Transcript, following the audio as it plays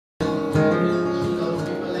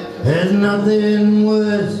There's nothing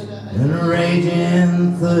worse than a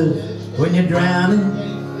raging thirst when you're drowning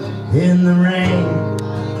in the rain.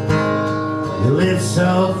 You live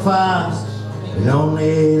so fast, it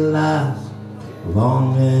only lasts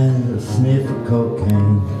long as a sniff of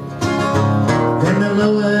cocaine. Then they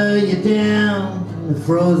lower you down in the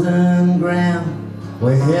frozen ground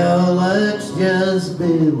where hell lurks just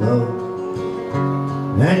below.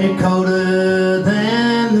 And you're colder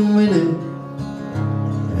than the winter,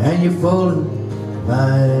 and you're falling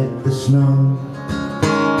like the snow.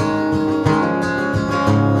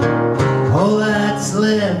 All that's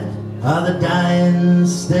left are the dying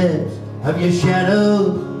steps of your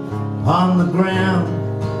shadow on the ground.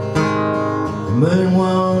 The moon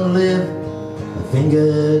won't lift a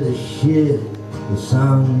finger to shift the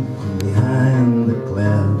sun from behind the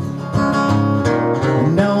clouds.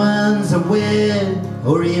 And no one's aware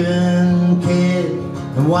or even cares,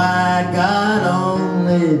 and why God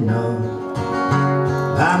only knows.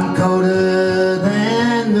 I'm colder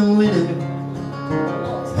than the winter,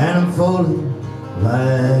 and I'm falling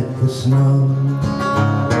like the snow.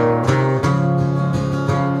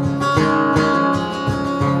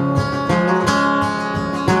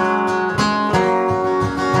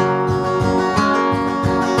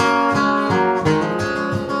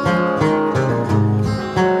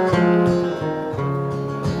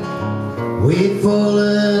 We fall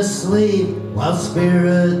asleep while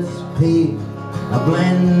spirits peep, a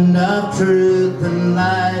blend of truth and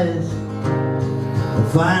lies. The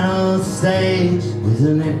final stage is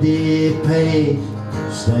an empty page,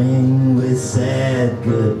 staying with sad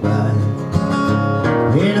goodbye.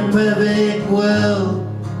 In a perfect world,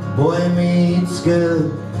 boy meets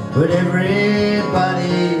girl, but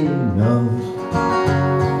everybody knows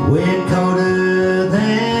we're colder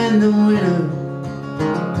than the winter,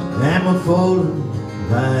 and we're falling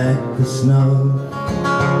like the snow.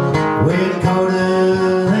 We're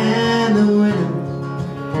colder than the winter,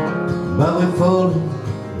 but we're falling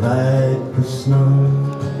like the snow.